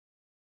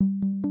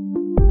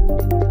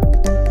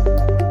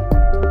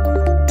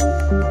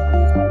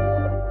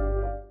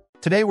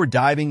Today we're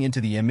diving into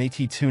the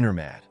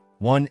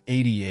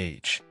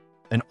mAT-180H,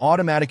 an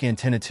automatic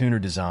antenna tuner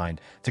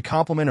designed to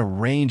complement a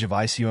range of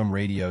ICOM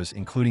radios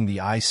including the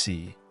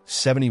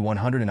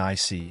IC-7100 and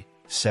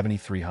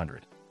IC-7300.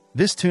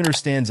 This tuner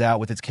stands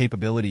out with its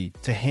capability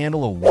to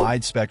handle a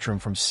wide spectrum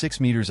from 6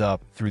 meters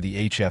up through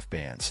the HF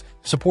bands,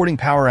 supporting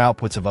power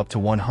outputs of up to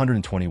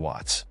 120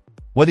 watts.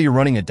 Whether you're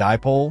running a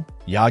dipole,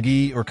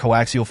 Yagi, or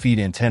coaxial feed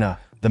antenna,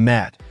 the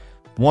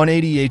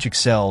mAT-180H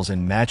excels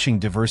in matching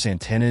diverse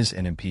antennas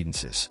and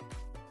impedances.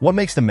 What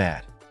makes the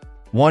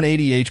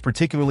mAT-180H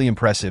particularly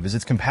impressive is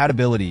its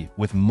compatibility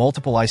with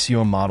multiple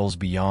ICOM models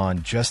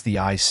beyond just the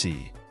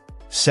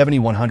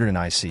IC-7100 and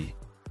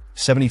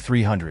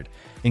IC-7300,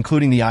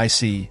 including the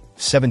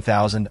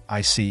IC-7000,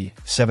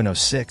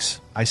 IC-706,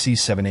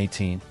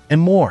 IC-718, and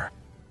more.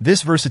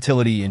 This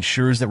versatility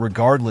ensures that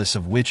regardless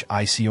of which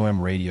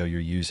ICOM radio you're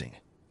using,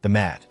 the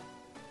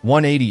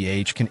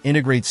mAT-180H can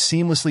integrate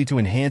seamlessly to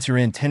enhance your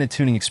antenna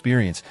tuning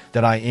experience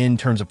in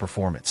terms of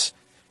performance.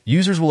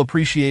 Users will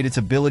appreciate its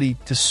ability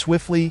to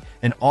swiftly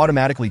and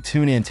automatically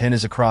tune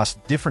antennas across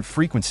different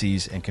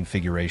frequencies and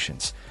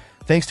configurations,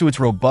 thanks to its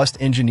robust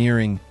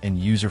engineering and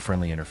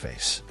user-friendly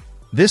interface.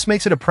 This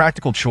makes it a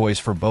practical choice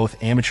for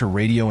both amateur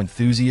radio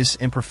enthusiasts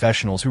and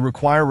professionals who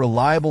require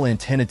reliable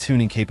antenna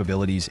tuning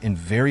capabilities in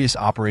various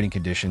operating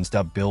conditions.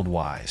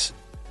 Build-wise,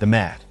 the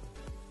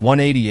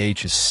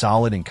mAT-180H is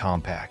solid and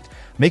compact,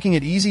 making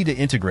it easy to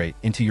integrate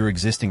into your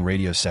existing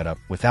radio setup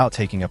without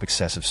taking up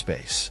excessive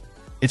space.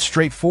 Its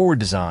straightforward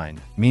design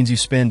means you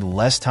spend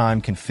less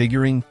time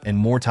configuring and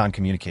more time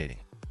communicating.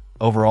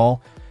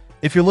 Overall,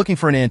 if you're looking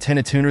for an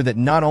antenna tuner that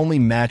not only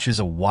matches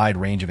a wide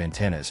range of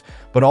antennas,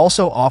 but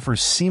also offers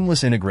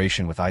seamless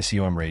integration with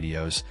ICOM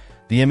radios,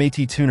 the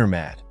mAT tuner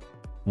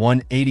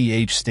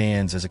mAT-180H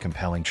stands as a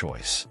compelling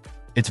choice.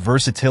 Its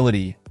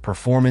versatility,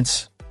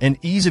 performance, and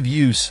ease of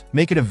use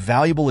make it a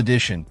valuable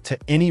addition to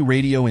any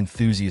radio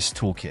enthusiast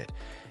toolkit,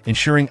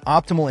 ensuring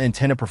optimal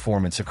antenna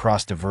performance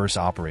across diverse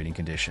operating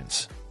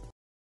conditions.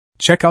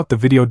 Check out the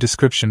video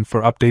description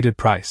for updated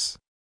price.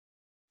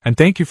 And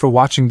thank you for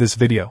watching this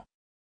video.